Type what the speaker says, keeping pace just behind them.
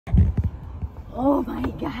Oh my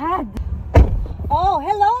God! Oh,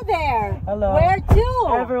 hello there! Hello. Where to?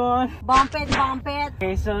 Hi everyone! Bump it, bump it!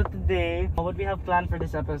 Okay, so today, what we have planned for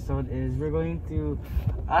this episode is we're going to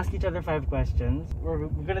ask each other 5 questions. We're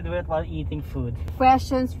gonna do it while eating food.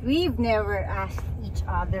 Questions we've never asked each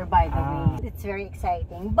other, by the way. It's very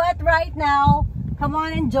exciting. But right now, come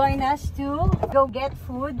on and join us to go get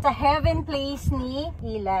food sa Heaven Place ni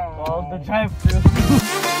Ilan. Well, the drive-thru.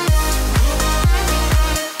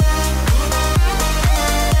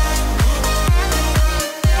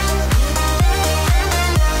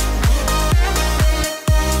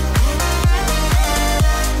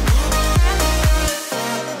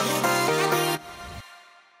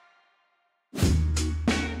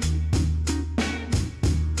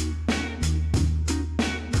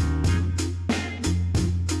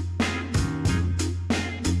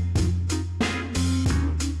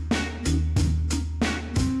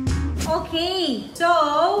 Okay,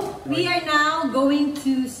 so we are now going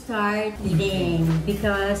to start eating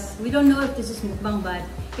because we don't know if this is mukbang, but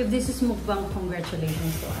if this is mukbang,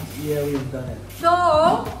 congratulations to us. Yeah, we've done it. So,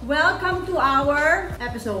 welcome to our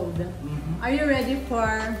episode. Are you ready for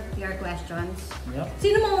your questions? Yep.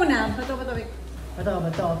 Sino muna?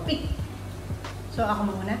 Bato. Pick. So, ako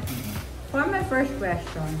muna. For my first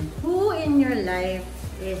question, who in your life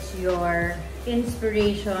is your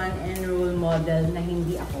inspiration and role model na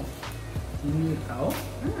hindi ako? Hindi ikaw?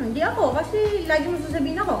 Hindi ako. Kasi lagi mo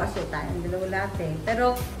sasabihin ako kasi tayong dalawa lahat eh.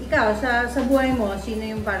 Pero ikaw, sa buhay mo, sino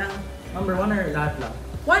yung parang... Number 1 or lahat lang?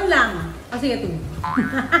 1 lang. O sige, 2.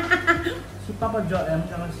 Si Papa Joem,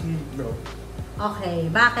 saka si Bro. Okay,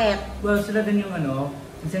 bakit? Well, sila din yung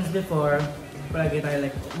since before, palagi tayo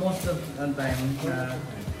like, most of the time na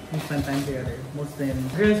we spend time together. Most time,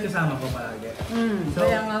 girls kasama ko palagi. So,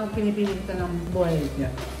 kaya nga pinipili ko ng boy.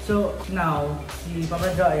 Yeah. So, now, si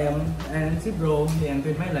Papa Joem and si Bro, they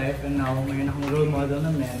entered my life and now, mayroon akong role model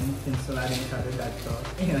na men since wala din masyado dad. So,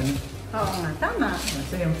 ayun. Oo nga, tama.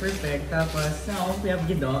 So, yun, perfect. Tapos, now, we have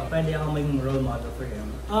Gido. Pwede ako maging role model for him.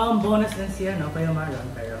 Bonus din siya, Kuya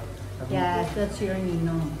Maron, pero... Yes, that's your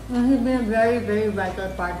ninong. He's been a very, very vital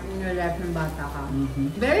part in your life ng bata ka.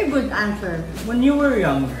 Very good answer. When you were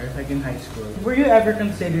younger, like in high school, were you ever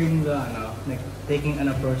considering like taking an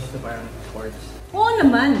approach to parang sports? Oo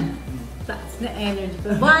naman. That's the energy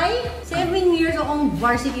ko. Why? 7 years akong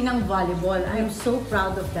varsity ng volleyball. I'm so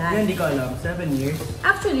proud of that. Hindi ko alam. 7 years?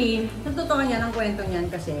 Actually, natutukan niya ng kwento niyan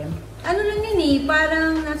kasi ano lang yun eh,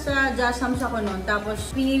 parang nasa Jassams ako noon,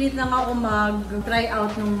 tapos pinilit lang ako mag-try out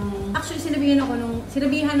nung... Actually, sinabihan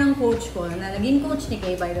ng coach ko, na naging coach ni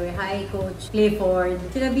Kay, by the way. Hi, Coach Clifford.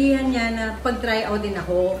 Sinabihan niya na pag-try out din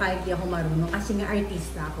ako kahit di ako marunong kasi nga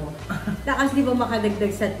artista ako. Tapos di ba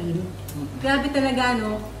makadagdag sa team? Grabe talaga,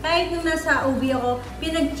 no? Kahit nung nasa OB ako,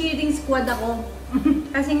 pinag-cheering squad ako.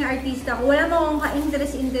 Kasi nga artista ko, wala mo akong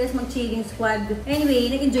ka-interest mag-cheering squad.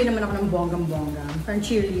 Anyway, nag-enjoy naman ako ng bonggang-bongga. Parang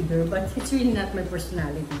cheerleader, but it's really not my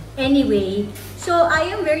personality. Anyway, so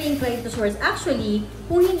I am very inclined to sports. Actually,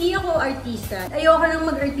 kung hindi ako artista, ayoko nang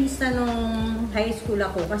mag-artista nung high school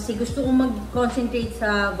ako kasi gusto kong mag-concentrate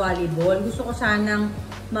sa volleyball. Gusto ko sanang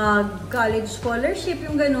mag-college scholarship,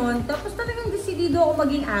 yung ganun. Tapos talagang decidido ako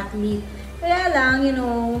maging athlete. Kaya lang,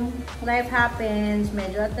 life happens,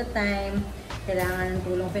 medyo at the time, kailangan ng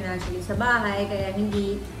tulong financially sa bahay, kaya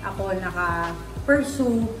hindi ako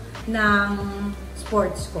naka-pursue ng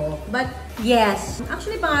sports ko. But yes,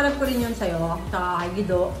 actually pangarap ko rin yun sa'yo, sa kay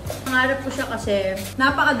Gido. Pangarap ko siya kasi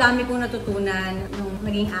napakadami kong natutunan nung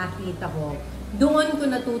naging athlete ako. Doon ko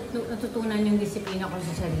natutunan yung disiplina ko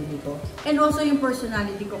sa sarili ko. And also yung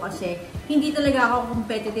personality ko kasi hindi talaga ako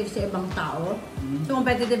competitive sa ibang tao. So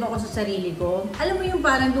competitive ako sa sarili ko. Alam mo yung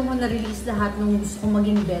parang doon ko na-release lahat nung gusto kong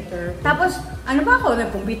maging better. Tapos ano ba ako?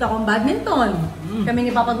 Nag-compete akong badminton. Kami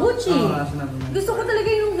ni Papa Gucci. Gusto ko talaga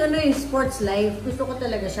yung sports life. Gusto ko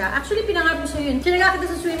talaga siya. Actually pinangarap ko sa'yo yun. Sinaga kita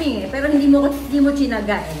sa swimming eh. Pero hindi mo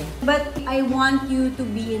chinaga eh. But I want you to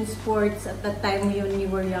be in sports at that time when you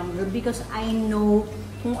were younger because I know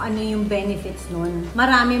kung ano yung benefits nun.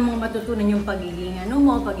 Marami mong matutunan yung pagiging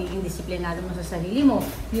pagiging disiplinado mo sa sarili mo,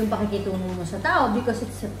 yung pakikitungo mo sa tao because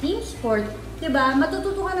it's a team sport, 'di ba?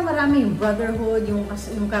 Matututo ka na marami yung brotherhood, yung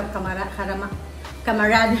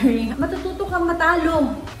camaraderie. Matututo kang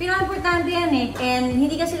matalo. Pinaka-importante yan eh. And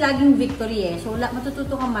hindi kasi laging victory eh. So,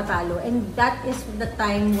 matututo kang matalo. And that is the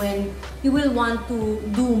time when you will want to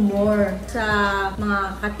do more sa mga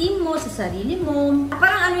ka-team mo, sa sarili mo.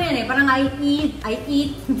 Parang ano yan eh. Parang I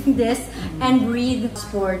eat this and breathe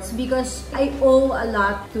sports because I owe a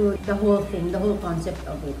lot to the whole thing, the whole concept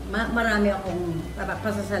of it. Marami akong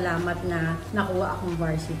pasasalamat na nakuha akong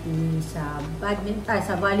varsity sa badminton,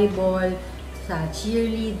 sa volleyball, sa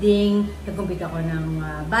cheerleading, nag-compete ako ng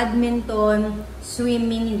badminton,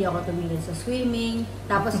 swimming, hindi ako tumigil sa swimming,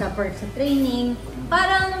 tapos sa training.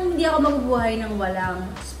 Parang hindi ako mabubuhay ng walang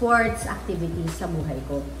sports activities sa buhay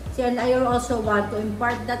ko. And I also want to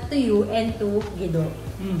impart that to you and to Guido.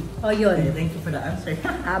 O yun. Okay, thank you for the answer.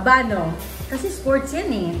 Aba, no? Kasi sports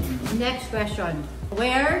yan eh. Next question.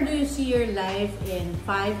 Where do you see your life in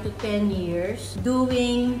 5 to 10 years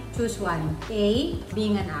doing, choose one. A,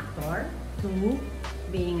 being an actor. 2,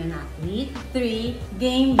 being an athlete. 3,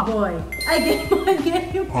 Game Boy. Ay,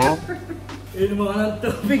 Game Boy. Yun mo ka ng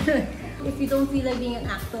topic. If you don't feel like being an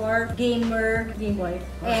actor, gamer, Game Boy,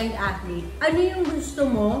 and athlete, ano yung gusto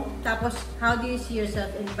mo? Tapos, how do you see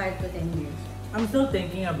yourself in 5 to 10 years? I'm still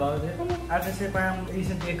thinking about it. Kasi parang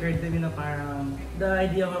recently occurred to me na parang the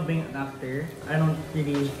idea of being an actor, I don't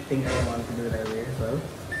really think I want to do that way as well.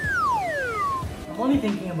 I'm only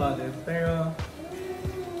thinking about it, pero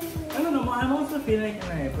I don't know, I'm also feeling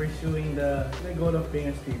like pursuing the goal of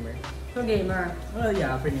being a streamer. So, gamer. Well,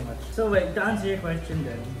 yeah, pretty much. So wait, to answer your question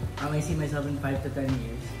then, I see myself in 5 to 10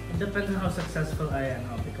 years. It depends on how successful I am,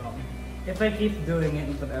 I'll become. If I keep doing it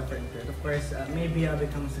and put effort into it, of course, maybe I'll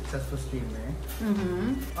become a successful streamer.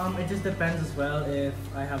 It just depends as well if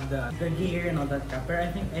I have the gear and all that crap. But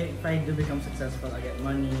I think if I do become successful, I get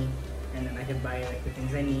money, and then I can buy like the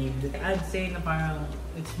things I need. I'd say na parang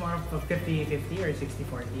it's more of a 50-50 or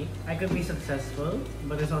 60-40. I could be successful,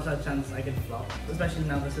 but there's also a chance I could flop, especially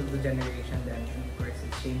now because of the generation then, and of course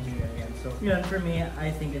it's changing again. So yeah, for me,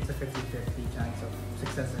 I think it's a 50-50 chance of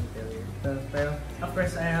success and failure. Pero of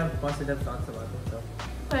course, I have positive thoughts about it. So.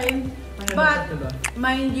 Okay. But,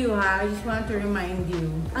 mind you ha, I just want to remind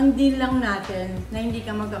you, ang deal lang natin na hindi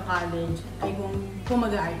ka magka-college ay kung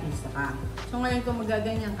mag-aartista ka. So ngayon kung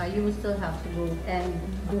magaganyan ka, you will still have to go and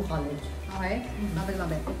do college. Okay?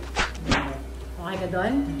 Mabit. Okay ka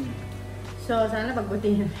doon? So sana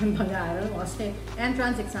pagbutihin na yung pag-aaral mo kasi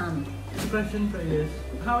entrance exam. The question for you is,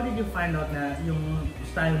 how did you find out na yung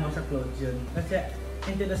style mo sa clothes yun? Kasi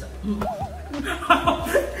interested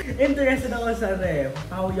ako sa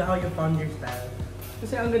how you found your style.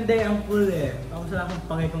 Kasi ang ganda ang cool eh. Ako sila akong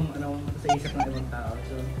pake kung ano sa isip ng ibang tao.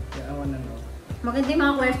 So, yeah, I wanna know. Maganda yung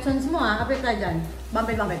mga questions mo ha. Kapit ka dyan.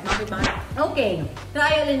 Bumpit. Okay.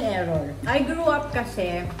 Trial and error. I grew up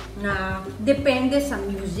kasi na depende sa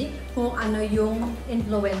music kung ano yung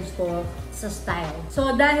influence ko sa style.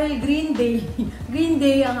 So, dahil Green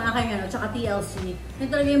Day ang aking tsaka TLC, yun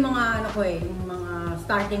talaga yung mga yung mga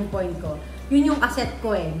starting point ko. Yun yung cassette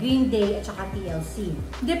ko Green Day at saka TLC.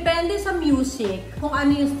 Depende sa music kung ano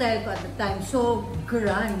yung style ko at the time. So,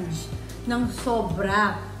 grunge ng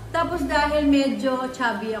sobra. Tapos dahil medyo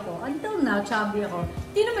chubby ako, until now chubby ako,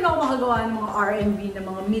 hindi naman ako makagawa ng mga R&B na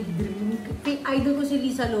mga mid-dream. Idol ko si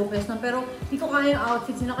Lisa Lopez pero hindi ko kaya yung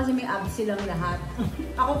outfits nila kasi may abs silang lahat.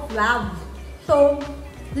 Ako flabs. So,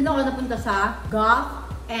 dun ako napunta sa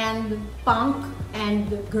goth and punk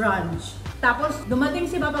and grunge. Tapos, dumating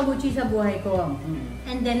si Papa Gucci sa buhay ko.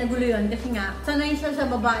 And then, nagulo yun kasi nga, sanay siya sa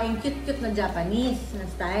babaeng cute-cute na Japanese na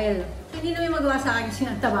style. Hindi na may magawa sa akin kasi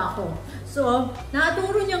nga taba ko. So,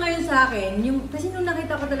 nakaturo niya ngayon sa akin, kasi nung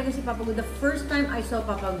nakita ko talaga si Papa Gu, the first time I saw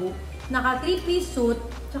Papa Gu, naka 3-piece suit,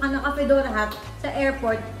 tsaka naka fedora hat sa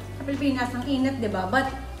airport, sa Pilipinas, ang init, diba? But,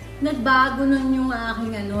 nagbago nun yung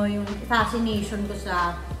aking yung fascination ko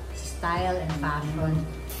sa style and fashion.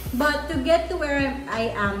 But to get to where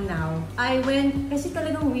I am now, I went, kasi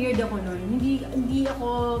talagang weird ako nun. Hindi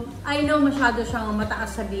ako, I know masyado siyang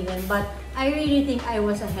mataas sabihin, but I really think I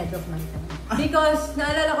was ahead of my time. Because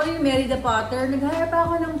naalala ko yung Mary the Potter, nag-hire pa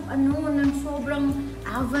ako ng sobrang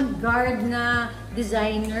avant-garde na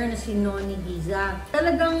designer na si Noni Giza.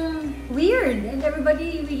 Talagang weird, and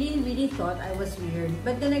everybody really thought I was weird.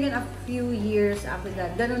 But then again, a few years after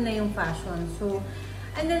that, ganun na yung fashion. So,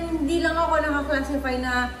 and then, hindi lang ako naka-classify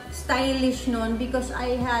na stylish nun because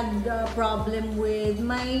I had a problem with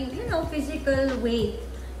my, physical weight.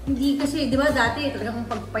 Hindi kasi, di ba dati, talagang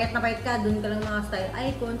pag payat na payat ka, dun ka lang mga style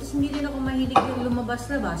icon. Tapos hindi din ako mahilig yung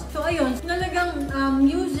lumabas-labas. So ayun, talagang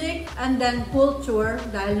music and then culture,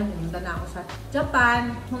 dahil nung pumunta na ako sa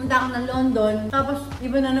Japan, pumunta ako ng London, tapos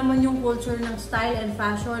iba na naman yung culture ng style and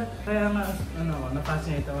fashion. Kaya nga,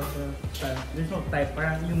 na-fascinate ako sa style. There's no type,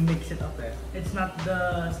 parang you mix it up It's not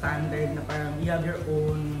the standard na parang you have your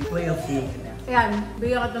own way of seeing it. Ayan,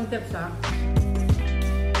 bigyan ka tong tips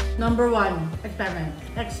Number 1, experiment.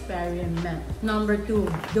 Number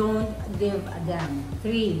 2, don't give a damn.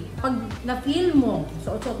 3, pag na-feel mo,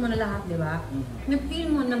 suot-suot mo na lahat, di ba?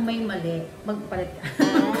 Na-feel mo na may mali, magpalit ka.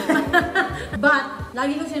 But,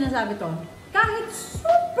 lagi ko sinasabi to, kahit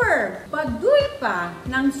super paduy pa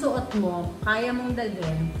ng suot mo, kaya mong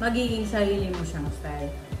dalhin, magiging sarili mo siyang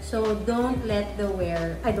style. So, don't let the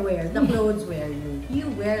clothes wear you. You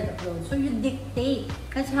wear the clothes. So, you dictate.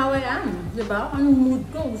 That's how I am. Diba? Anong mood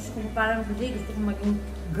ko? Gusto ko parang today, gusto ko maging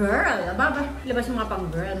girl. Diba? Labas yung mga pang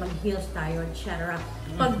girl, mag-heels tayo, etc.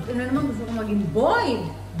 Pag ano naman, gusto ko maging boy.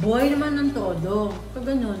 Boy naman ng todo. So,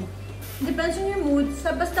 ganun. Depends on your mood.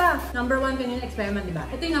 Basta, number one kanina experiment, diba?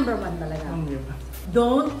 Ito yung number one talaga.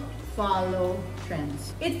 Don't follow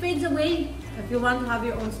trends. It fades away. If you want to have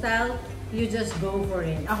your own style, you just go for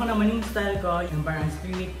it. Ako naman yung style ko, yung parang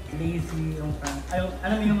street, lazy, yung parang,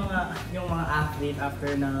 alam mo yung mga athlete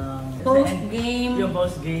after ng post-game. Yung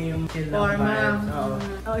post-game, chill lang vibes.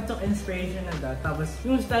 Oh, it took inspiration na that. Tapos,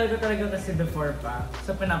 yung style ko talaga kasi before pa,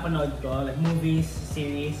 sa pinapanood ko, like movies,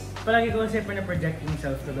 series, palagi ko kasi project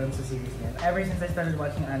myself ko doon sa series nila. Ever since I started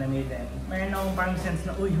watching anime then, mayroon akong parang sense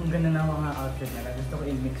na, uy, yung ganda na mga outfit nila. Gusto ko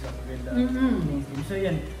in-mix up with the mainstream. So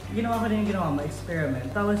yun, ginawa ko din yung ginawa mo, experiment.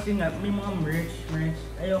 Tapos yun nga, may mga merch.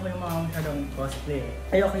 Ayoko yung mga masyadong cosplay.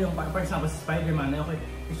 Ayoko yung, for example, sa Spider-Man, ayoko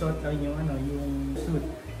isuot lang yung, yung suit.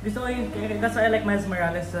 Gusto ko yung, that's why I like Miles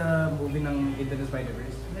Morales sa movie ng Into the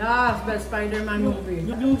Spider-Verse. Yes, the Spider-Man movie.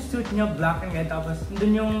 Yung suit niya, black and red, tapos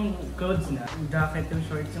dun yung clothes niya, yung jacket, yung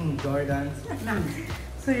shorts, yung Jordans.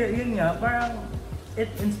 So yun nga, parang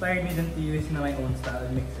it inspired me din to use na my own style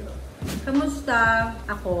and mix it up. Kamusta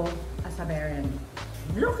ako as a parent?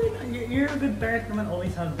 You're a good parent naman,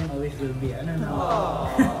 always have been, always will be. I don't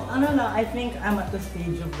know, I think I'm at the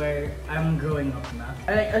stage of where I'm growing up na.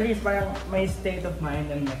 Like, at least parang my state of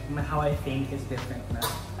mind and like how I think is different na.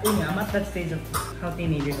 Yun nga, I'm at that stage of how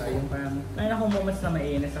teenagers are. Yung parang, mayroon akong moments na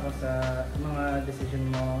maiinis ako sa mga decision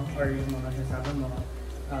mo or yung mga sinasabi mo.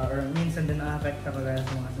 Or minsan din na-affect ako dahil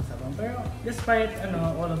sa mga sinasabi mo. Pero despite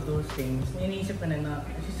all of those things, iniisip ko na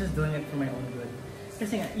she's just doing it for my own good.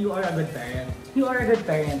 Kasi nga, you are a good parent. You are a good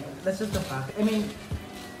parent. That's just the fact. I mean,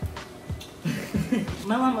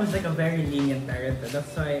 my mom was like a very lenient parent. That's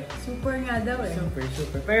why... Super nga daw eh.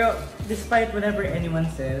 Super. Pero despite whatever anyone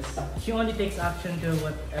says, she only takes action to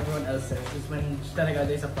what everyone else says. Is when talaga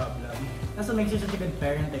there's a problem. That's what makes her such a good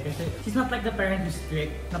parent eh. Kasi she's not like the parent who's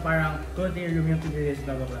strict na parang go to your room, you have to do this,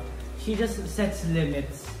 blah blah blah. She just sets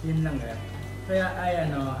limits. Yun lang eh. Kaya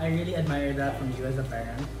I really admire that from you as a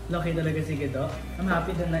parent. Lucky talaga si Guido. I'm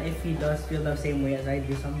happy that if he does feel the same way as I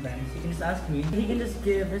do sometimes, he can just ask me. He can just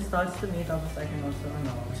give his thoughts to me, tapos I can also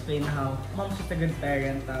explain how mom's just a good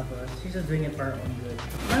parent, tapos she's just doing it for her own good.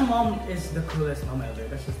 My mom is the coolest mom ever,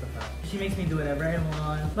 that's just the fact. She makes me do whatever I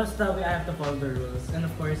want, basta I have to follow the rules. And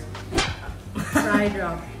of course, Pride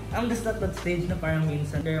rock. I'm just at that stage na parang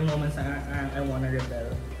minsan, there are moments na I wanna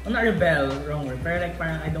rebel. Well, not rebel, wrong word, pero like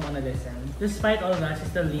parang I don't wanna listen. Despite all that,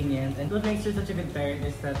 she's still lenient, and what makes her such a good parent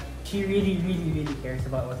is that she really cares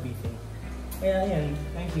about what we think. Kaya yun,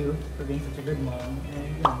 thank you for being such a good mom,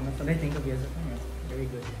 and yun, that's what I think of you as a parent. Very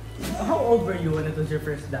good. How old were you when it was your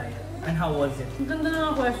first diet? And how was it? Ang ganda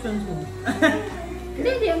na nga questions mo.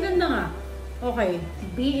 Hindi, ang ganda nga. Okay,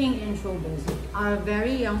 being in showbiz, at a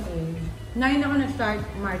very young age, 9 ako na-start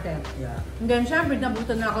Marte. Yeah. And then, syempre,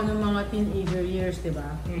 nabutan na ako ng mga teenager years, diba?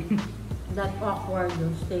 That awkward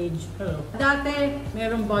stage. Hello. Dati,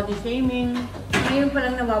 merong body shaming. Ngayon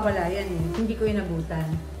palang nawawala yan eh. Hindi ko inabutan.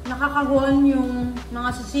 Nakakahon yung mga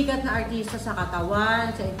sisikat na artista sa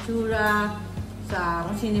katawan, sa itsura, sa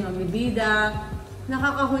kung sino yung magbibida.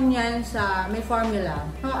 Nakakahon yan sa may formula.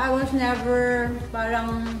 So, I was never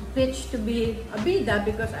parang pitched to be a bida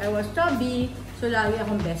because I was chubby. So, lagi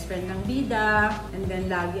akong best friend ng bida, and then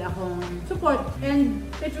lagi akong support. And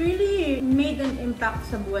it really made an impact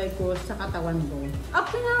sa buhay ko, sa katawan ko. Up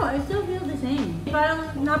to now, I still feel the same.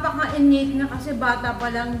 Parang napaka-innate na kasi bata pa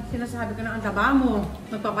lang sinasabi ko na ang taba mo,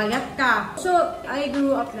 magpapayat ka. So, I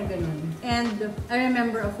grew up na ganun. And I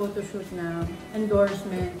remember a photo shoot na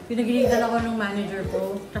endorsement. Pinagilitan ako ng manager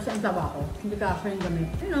ko kasi ang taba ko. Hindi ka ako yung damit.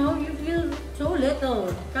 You know, you feel so little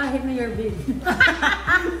kahit na you're big.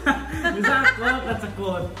 That's a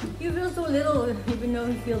quote. You feel so little even though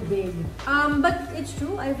you feel big. But it's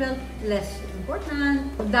true, I felt less important.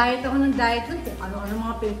 Diet ako ng diet lang. Ano-ano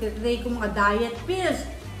mga pinitray ko, mga diet pills.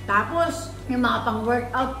 Tapos, yung mga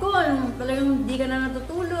pang-workout ko, talagang hindi ka na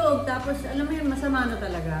natutulog. Tapos, alam mo yun, masama na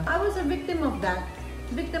talaga. I was a victim of that.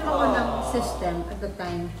 Victim ako ng system at the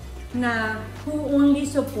time na who only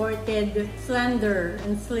supported slender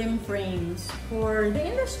and slim frames for the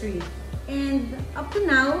industry. And up to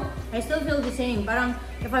now, I still feel the same. Parang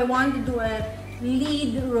if I want to do a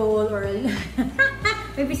lead role or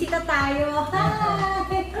may bisita tayo. Hi!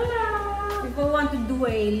 If I want to do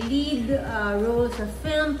a lead role sa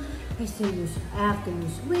film, I have to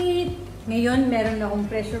lose weight. Ngayon, meron akong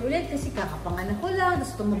pressure ulit kasi kakapanganak ko lang,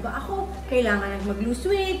 tapos tumaba ako, kailangan mag-lose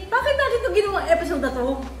weight. Bakit natin ito ginawa episode na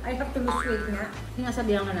to? I have to lose weight nga.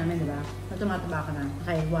 Sinasabihan ka namin, di ba? Na tumataba ka na.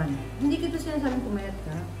 Okay, 1. Hindi kita sinasabing pumayat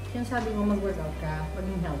ka. Sinasabi ko mag-workout ka,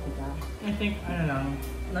 maging healthy ka. I think, ano lang,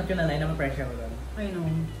 not yun na naman pressure ko doon. I know.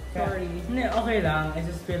 Sorry. Hindi, okay lang. I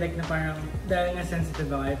just feel like na parang, dahil nga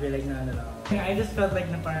sensitive ako, I feel like na ano lang ako. I just felt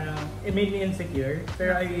like na parang, it made me insecure.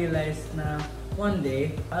 Pero I realized na, one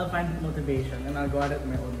day, I'll find motivation and I'll go at it at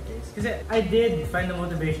my own pace. Kasi I did find the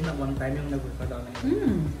motivation at one time yung nag-workout ako na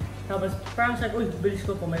yun. Tapos parang sabi, uy, bilis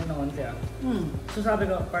ko pumayat na konti ah. So sabi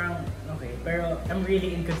ko, parang, okay. Pero I'm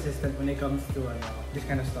really inconsistent when it comes to this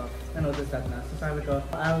kind of stuff. I noticed that na. So sabi ko,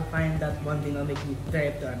 I'll find that one thing that'll make me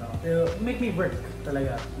drive to make me work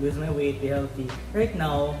talaga. Lose my weight, be healthy. Right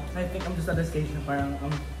now, I think I'm just at a stage na parang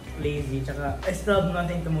I'm lazy. Tsaka I still have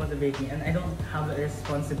nothing to motivate me and I don't have the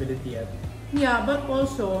responsibility yet. Yeah, but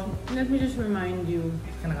also, let me just remind you.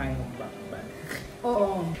 Kanakain ko ba?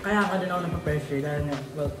 Oo. Kaya ka din ako napapressure dahil nga,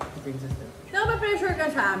 well, princess din. Napapressure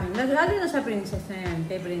ka sa amin. Lalo na sa princess na yan.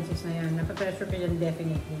 Kay princess na yan. Napapressure ka yan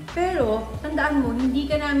definitely. Pero, tandaan mo, hindi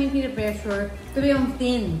ka namin pinapressure to be on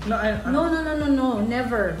thin. No.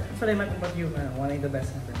 Never. That's what I meant about you, wanting the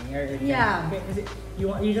best for me. Yeah. Kasi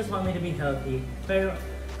you just want me to be healthy. Pero,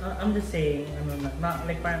 I'm just saying, not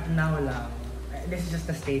like parang now lang. This is just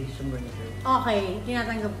the stage I'm going through. Okay,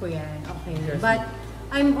 tinatanggap ko yan. Okay. But,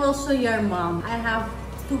 I'm also your mom. I have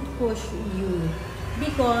to push you.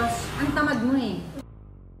 Because, ang tamad mo eh.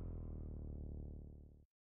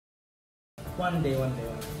 One day.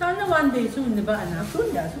 Sana one day soon, di ba anak? Soon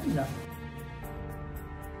na.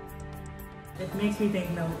 It makes me think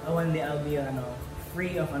na one day I'll be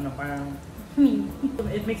free of parang... Me.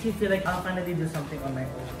 It makes me feel like I'll finally do something on my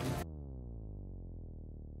own.